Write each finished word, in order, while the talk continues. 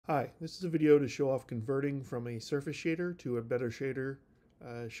Hi, this is a video to show off converting from a surface shader to a better shader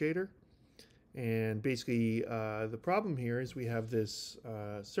shader. And basically the problem here is we have this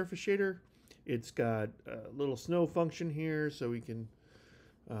surface shader. It's got a little snow function here, so we can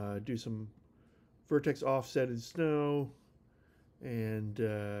do some vertex offsetted snow and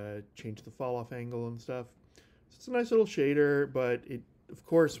change the fall off angle and stuff. So it's a nice little shader, but it, of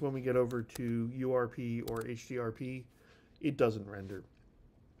course, when we get over to URP or HDRP, it doesn't render.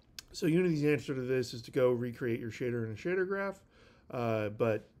 So Unity's answer to this is to go recreate your shader in a shader graph,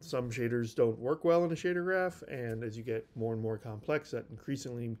 but some shaders don't work well in a shader graph, and as you get more and more complex, that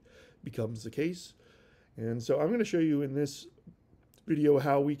increasingly becomes the case. And so I'm going to show you in this video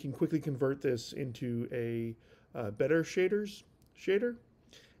how we can quickly convert this into a better shaders shader,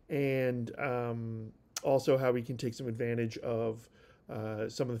 and also how we can take some advantage of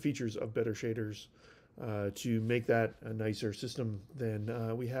some of the features of better shaders to make that a nicer system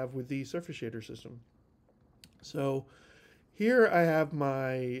than we have with the surface shader system. So here I have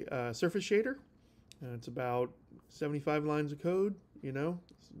my surface shader. It's about 75 lines of code. You know,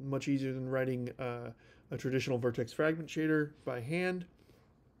 it's much easier than writing a traditional vertex fragment shader by hand.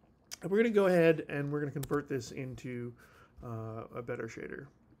 And we're going to go ahead and we're going to convert this into a better shader.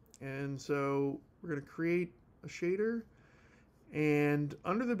 And so we're going to create a shader. And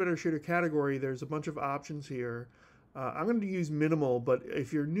under the better shader category, there's a bunch of options here. I'm going to use minimal, but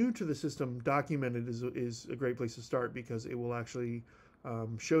if you're new to the system, documented is a great place to start because it will actually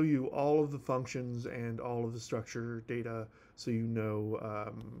show you all of the functions and all of the structure data, so you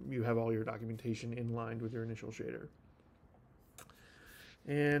know you have all your documentation in line with your initial shader.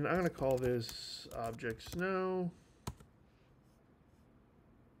 And I'm going to call this object snow.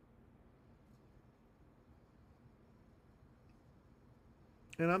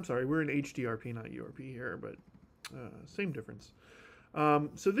 And I'm sorry, we're in HDRP, not URP here, but same difference.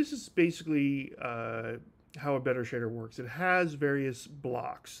 So this is basically how a better shader works. It has various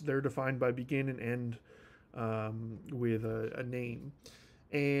blocks. They're defined by begin and end with a name.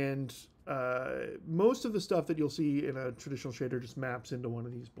 And most of the stuff that you'll see in a traditional shader just maps into one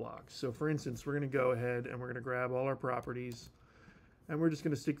of these blocks. So for instance, we're going to go ahead and we're going to grab all our properties, and we're just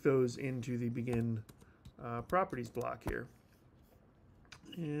going to stick those into the begin properties block here.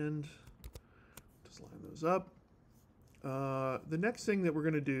 And just line those up. The next thing that we're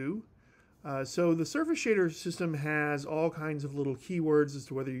going to do, so the surface shader system has all kinds of little keywords as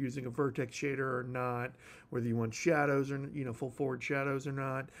to whether you're using a vertex shader or not, whether you want shadows or, you know, full forward shadows or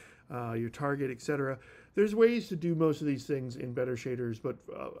not, your target, etc. There's ways to do most of these things in better shaders, but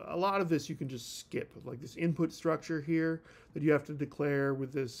a lot of this you can just skip, like this input structure here that you have to declare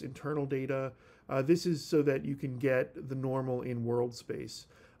with this internal data. This is so that you can get the normal in world space,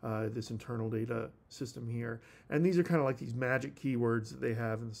 this internal data system here. And these are kind of like these magic keywords that they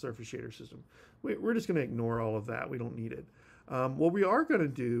have in the surface shader system. We're just going to ignore all of that. We don't need it. What we are going to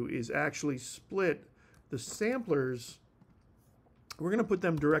do is actually split the samplers. We're going to put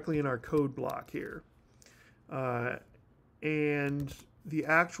them directly in our code block here. And the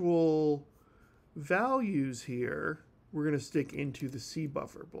actual values here, we're going to stick into the C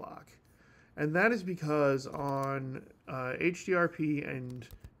buffer block. And that is because on HDRP and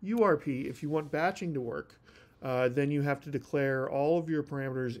URP, if you want batching to work, then you have to declare all of your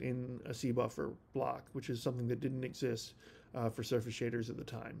parameters in a C buffer block, which is something that didn't exist for surface shaders at the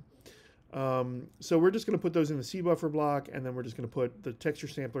time. So we're just going to put those in the C buffer block, and then we're just going to put the texture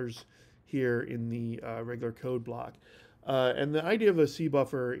samplers here in the regular code block. And the idea of a C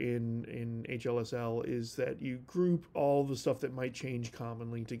buffer in HLSL is that you group all the stuff that might change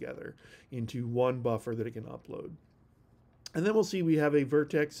commonly together into one buffer that it can upload. And then we'll see we have a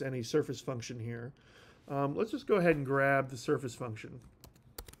vertex and a surface function here. Let's just go ahead and grab the surface function.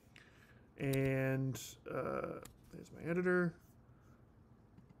 And there's my editor.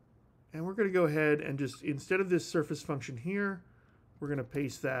 And we're going to go ahead and just, instead of this surface function here, we're going to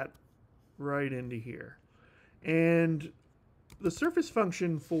paste that right into here. And the surface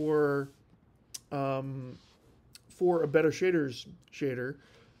function for a better shaders shader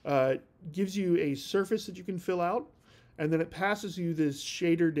gives you a surface that you can fill out, and then it passes you this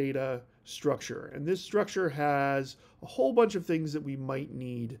shader data structure. And this structure has a whole bunch of things that we might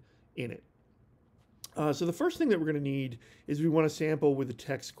need in it. So the first thing that we're going to need is we want to sample with the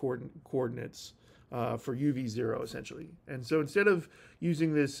text coordinates for UV0 essentially. And so instead of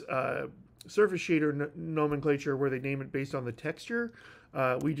using this surface shader nomenclature where they name it based on the texture,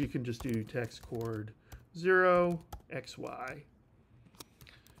 we can just do text coord 0 xy.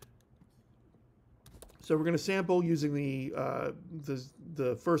 So we're going to sample using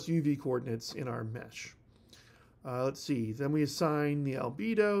the first UV coordinates in our mesh. Let's see. Then we assign the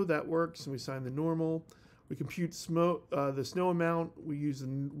albedo. That works. And we assign the normal. We compute the snow amount. We use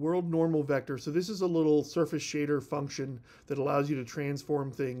the world normal vector. So this is a little surface shader function that allows you to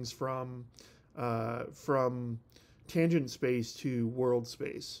transform things from tangent space to world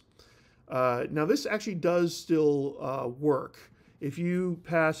space. Now this actually does still work. If you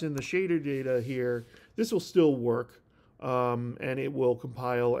pass in the shader data here, this will still work, and it will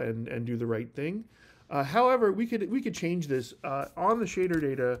compile and do the right thing. However, we could change this. On the shader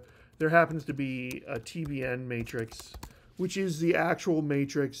data, there happens to be a TBN matrix, which is the actual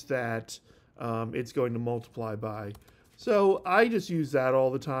matrix that it's going to multiply by. So I just use that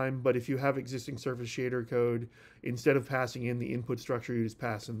all the time, but if you have existing surface shader code, instead of passing in the input structure, you just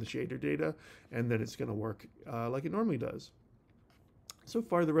pass in the shader data, and then it's going to work like it normally does. So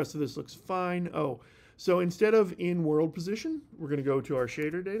far, the rest of this looks fine. Oh, so instead of in world position, we're going to go to our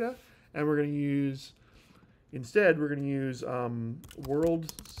shader data, and we're going to use, instead, we're going to use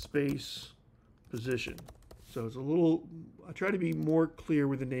world space position. So it's a little, I try to be more clear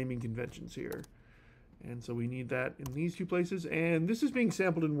with the naming conventions here. And so we need that in these two places. And this is being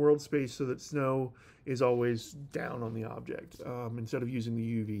sampled in world space so that snow is always down on the object instead of using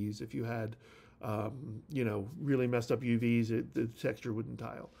the UVs. If you had, you know, really messed up UVs, the texture wouldn't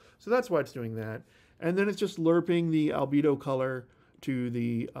tile. So that's why it's doing that. And then it's just lerping the albedo color to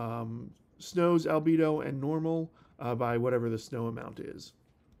the snow's albedo and normal by whatever the snow amount is.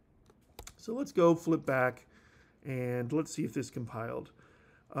 So let's go flip back and let's see if this compiled.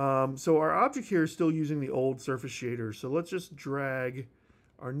 So our object here is still using the old surface shader. So let's just drag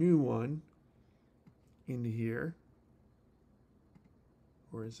our new one into here.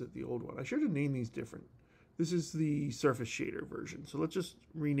 Or is it the old one? I should have named these different. This is the surface shader version. So let's just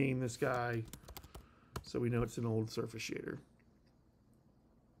rename this guy so we know it's an old surface shader.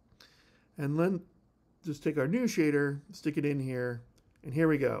 And then just take our new shader, stick it in here, and here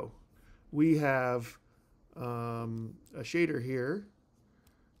we go. We have a shader here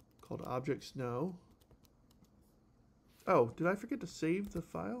called object snow. Oh, did I forget to save the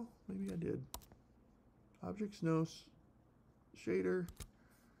file? Maybe I did. Object snow shader.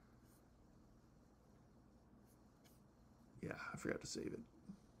 Yeah, I forgot to save it.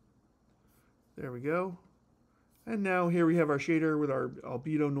 There we go. And now here we have our shader with our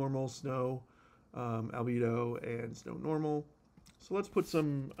albedo normal snow, albedo and snow normal. So let's put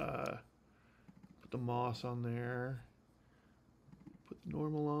some, put the moss on there. Put the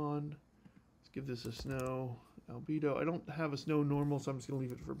normal on. Let's give this a snow albedo. I don't have a snow normal, so I'm just going to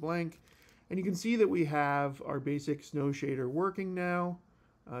leave it for blank. And you can see that we have our basic snow shader working now,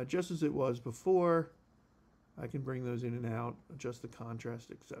 just as it was before. I can bring those in and out, adjust the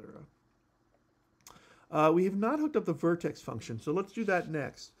contrast, etc. We have not hooked up the vertex function, so let's do that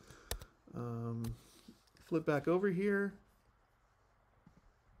next. Flip back over here.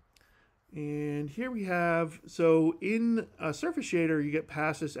 And here we have, so in a surface shader, you get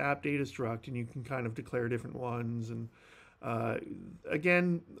past this app data struct, and you can kind of declare different ones. And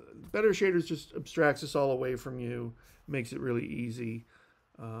again, better shaders just abstracts this all away from you, makes it really easy.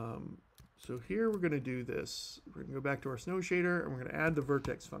 So here we're going to do this. We're going to go back to our snow shader, and we're going to add the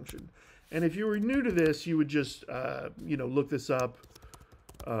vertex function. And if you were new to this, you would just, you know, look this up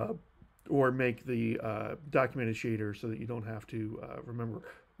or make the documented shader so that you don't have to remember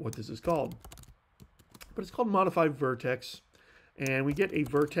what this is called. But it's called modified vertex, and we get a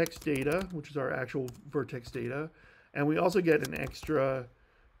vertex data, which is our actual vertex data, and we also get an extra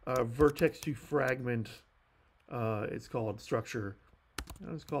vertex to fragment, it's called structure.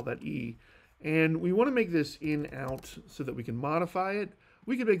 Let's call that E. And we want to make this in-out so that we can modify it.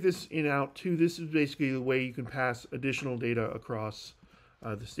 We can make this in-out too. This is basically the way you can pass additional data across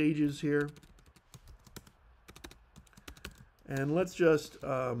the stages here. And let's just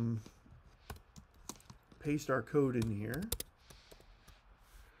paste our code in here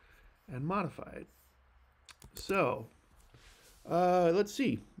and modify it. So let's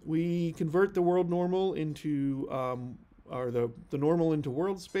see. We convert the world normal into, or the normal into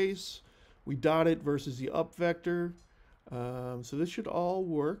world space. We dot it versus the up vector. So this should all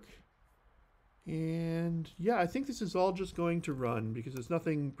work. And yeah, I think this is all just going to run because there's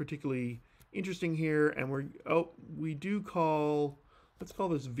nothing particularly interesting here. And we do call, let's call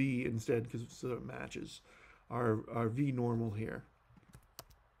this V instead because so it matches our V normal here.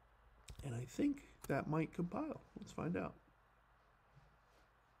 And I think that might compile. Let's find out.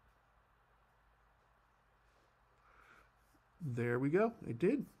 There we go. It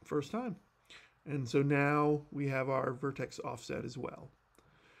did, first time. And so now we have our vertex offset as well.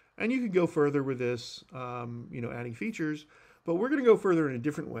 And you could go further with this, you know, adding features, but we're going to go further in a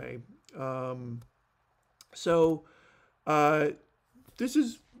different way. So this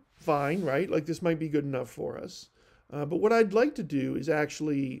is fine, right? Like this might be good enough for us. But what I'd like to do is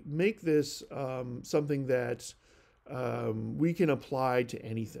actually make this something that we can apply to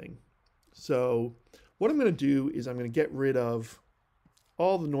anything. So what I'm going to do is I'm going to get rid of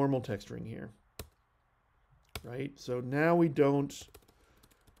all the normal texturing here, right? So now we don't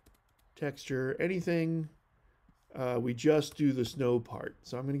texture anything. We just do the snow part.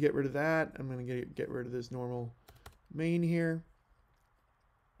 So I'm going to get rid of that. I'm going to get rid of this normal main here.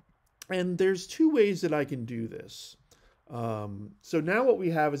 And there's two ways that I can do this. So now what we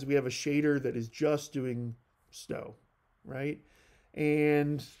have is we have a shader that is just doing snow, right?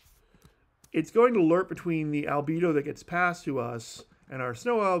 And it's going to alert between the albedo that gets passed to us and our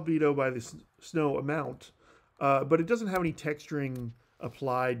snow albedo by the snow amount, but it doesn't have any texturing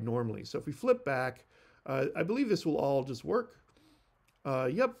applied normally. So if we flip back, I believe this will all just work.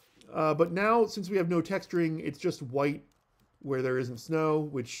 Yep. But now, since we have no texturing, it's just white where there isn't snow,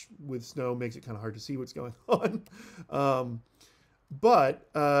 which with snow makes it kind of hard to see what's going on. But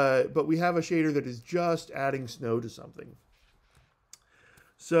we have a shader that is just adding snow to something.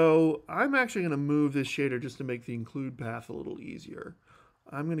 So I'm actually going to move this shader just to make the include path a little easier.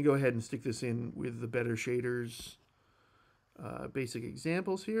 I'm going to go ahead and stick this in with the better shaders basic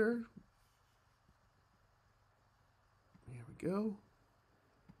examples here. Here we go.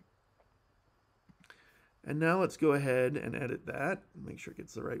 And now let's go ahead and edit that, make sure it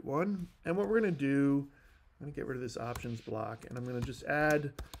gets the right one. And what we're going to do, I'm going to get rid of this options block, and I'm going to just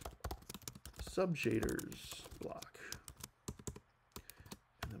add subshaders block.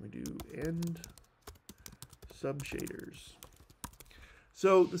 And then we do end subshaders.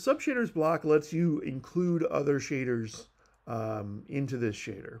 So the subshaders block lets you include other shaders into this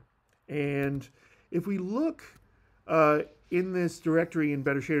shader. And if we look in this directory in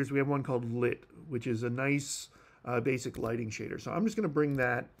Better Shaders, we have one called Lit, which is a nice basic lighting shader. So I'm just going to bring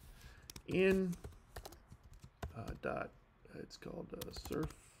that in. It's called Surf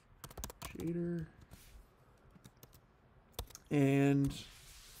Shader. And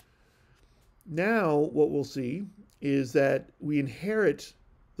now what we'll see is that we inherit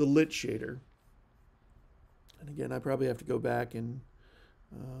the Lit shader. And again, I probably have to go back and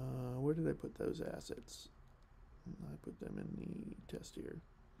where did I put those assets? I put them in the test here.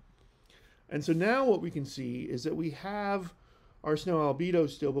 And so now what we can see is that we have our snow albedo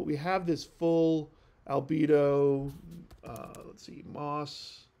still, but we have this full albedo, let's see,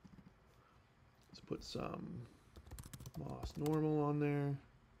 moss. Let's put some moss normal on there.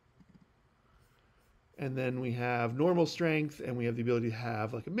 And then we have normal strength, and we have the ability to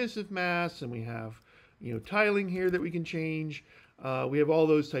have like emissive mass, and we have, you know, tiling here that we can change. We have all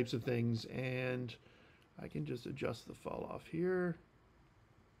those types of things, and I can just adjust the fall off here.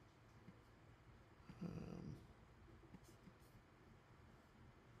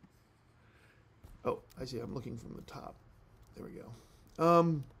 Oh, I see. I'm looking from the top. There we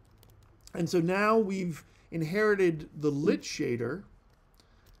go. And so now we've inherited the lit shader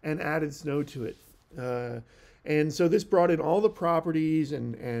and added snow to it. And so this brought in all the properties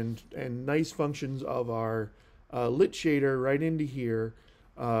and nice functions of our lit shader right into here.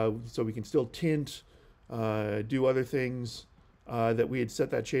 So we can still tint, do other things that we had set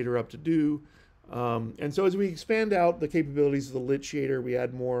that shader up to do. And so as we expand out the capabilities of the lit shader, we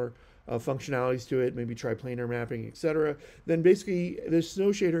add more functionalities to it, maybe triplanar mapping, etc. Then basically the snow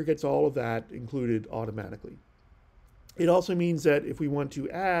shader gets all of that included automatically. It also means that if we want to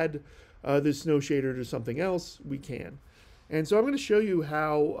add this snow shader to something else, we can. And so I'm going to show you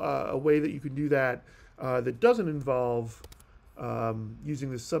how a way that you can do that that doesn't involve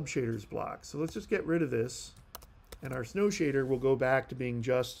using the subshaders block. So let's just get rid of this, and our snow shader will go back to being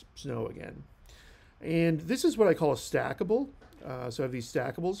just snow again. And this is what I call a stackable. So I have these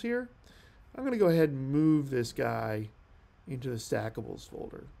stackables here. I'm going to go ahead and move this guy into the stackables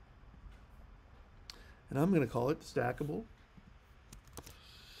folder. And I'm going to call it stackable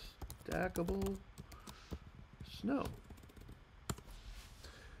snow.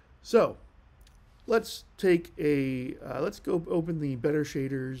 So let's take a, let's go open the Better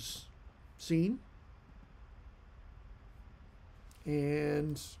Shaders scene.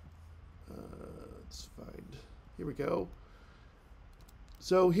 And let's find, here we go.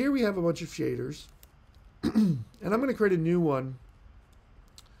 So here we have a bunch of shaders. And I'm going to create a new one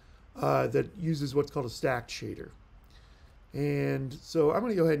that uses what's called a stacked shader. And so I'm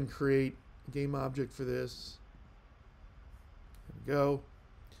going to go ahead and create a game object for this. There we go.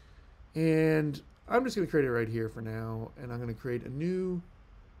 And I'm just going to create it right here for now. And I'm going to create a new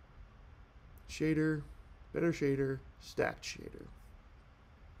shader, Better Shader, stacked shader.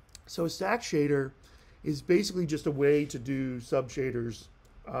 So a stacked shader is basically just a way to do subshaders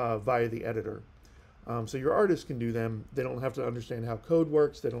via the editor. So your artists can do them. They don't have to understand how code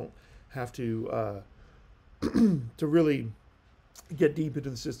works. They don't have to to really get deep into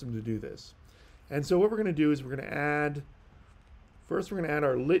the system to do this. And so what we're going to do is we're going to add, first we're going to add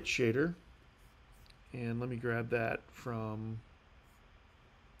our lit shader. And let me grab that from,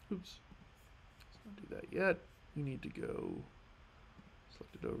 oops, let's not do that yet. We need to go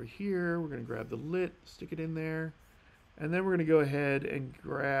select it over here. We're going to grab the lit, stick it in there. And then we're going to go ahead and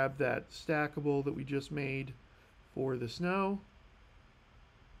grab that stackable that we just made for the snow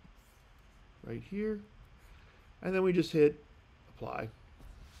right here. And then we just hit apply.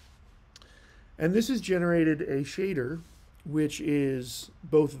 And this has generated a shader, which is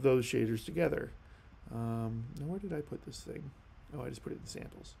both of those shaders together. Now where did I put this thing? Oh, I just put it in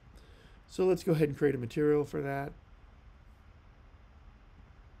samples. So let's go ahead and create a material for that.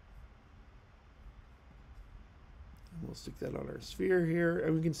 And we'll stick that on our sphere here.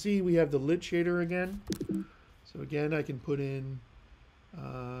 And we can see we have the lit shader again. So again, I can put in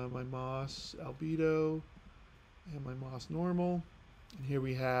my moss albedo and my moss normal. And here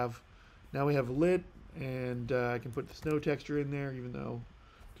we have, now we have lit, and I can put the snow texture in there, even though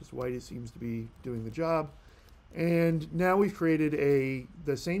just white it seems to be doing the job. And now we've created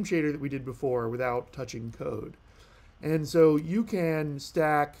the same shader that we did before without touching code. And so you can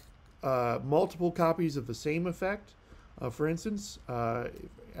stack multiple copies of the same effect. For instance,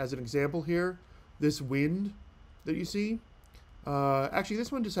 as an example here, this wind that you see, actually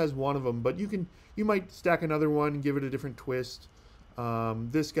this one just has one of them, but you might stack another one and give it a different twist.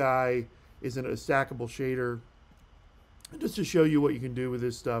 This guy isn't a stackable shader. Just to show you what you can do with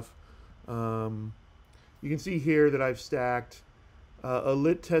this stuff, you can see here that I've stacked a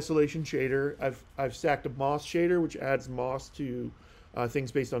lit tessellation shader. I've stacked a moss shader, which adds moss to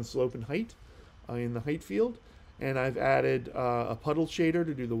things based on slope and height in the height field. And I've added a puddle shader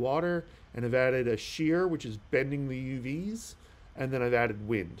to do the water, and I've added a shear, which is bending the UVs, and then I've added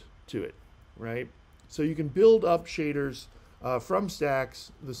wind to it, right? So you can build up shaders from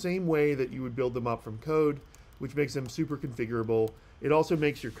stacks the same way that you would build them up from code, which makes them super configurable. It also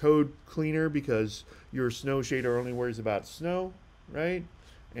makes your code cleaner because your snow shader only worries about snow, right?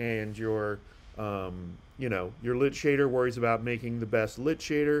 And your your lit shader worries about making the best lit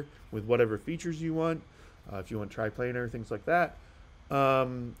shader with whatever features you want. If you want triplanar, things like that.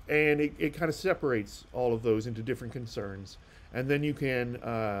 And it kind of separates all of those into different concerns. And then you can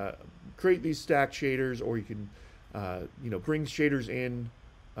create these stacked shaders, or you can bring shaders in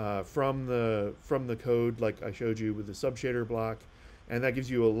from the code, like I showed you with the subshader block, and that gives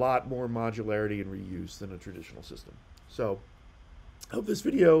you a lot more modularity and reuse than a traditional system. So I hope this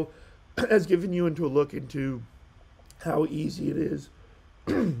video has given you a look into how easy it is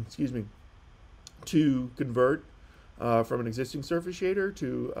excuse me, to convert from an existing surface shader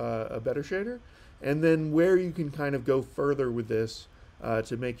to a better shader, and then where you can kind of go further with this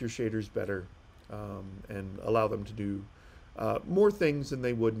to make your shaders better and allow them to do more things than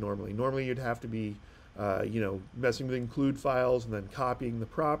they would normally. Normally you'd have to be messing with include files and then copying the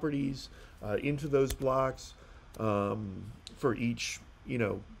properties into those blocks for each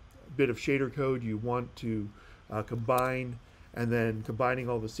bit of shader code you want to combine, and then combining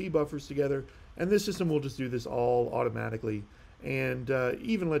all the C buffers together. And this system will just do this all automatically, and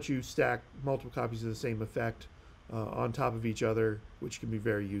even let you stack multiple copies of the same effect on top of each other, which can be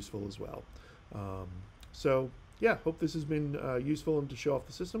very useful as well. So yeah, hope this has been useful and to show off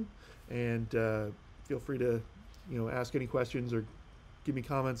the system, and feel free to ask any questions or give me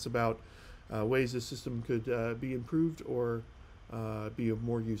comments about ways this system could be improved or be of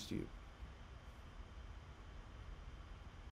more use to you.